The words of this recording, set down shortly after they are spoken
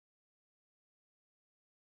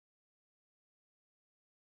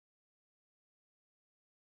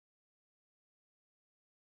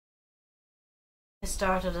I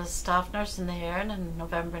started as staff nurse in the Erne in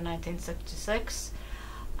November 1966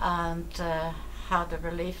 and had a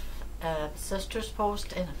relief sister's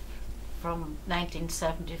post from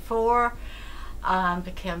 1974 and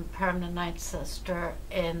became permanent night sister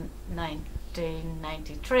in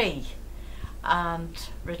 1993 and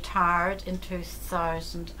retired in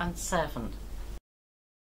 2007.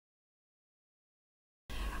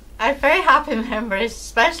 I have very happy memories,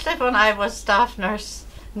 especially when I was staff nurse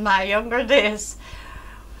in my younger days,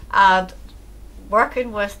 and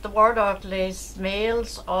working with the ward orderlies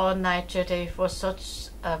meals on night duty was such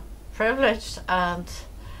a privilege, and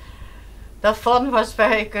the fun was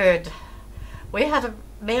very good. We had a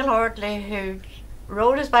male orderly who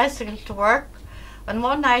rode his bicycle to work, and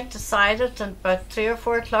one night decided at about 3 or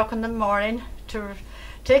 4 o'clock in the morning to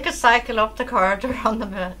take a cycle up the corridor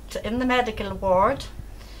in the medical ward.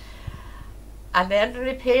 An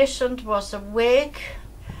elderly patient was awake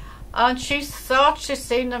and she thought she'd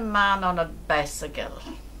seen a man on a bicycle.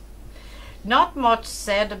 Not much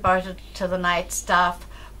said about it to the night staff,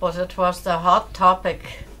 but it was the hot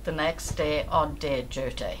topic the next day on day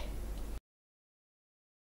duty.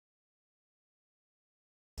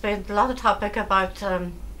 There's been a lot of topic about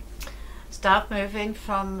staff moving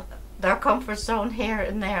from their comfort zone here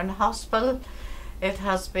in the Erne Hospital. It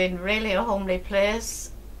has been really a homely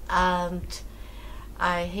place, and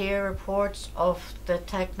I hear reports of the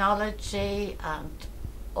technology and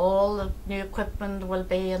all the new equipment will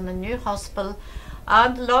be in the new hospital,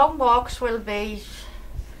 and long walks will be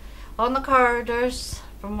on the corridors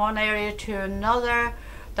from one area to another.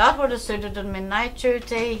 That would have suited in my night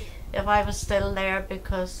duty if I was still there,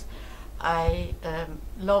 because I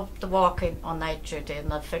loved the walking on night duty, and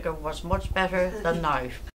the figure was much better than now.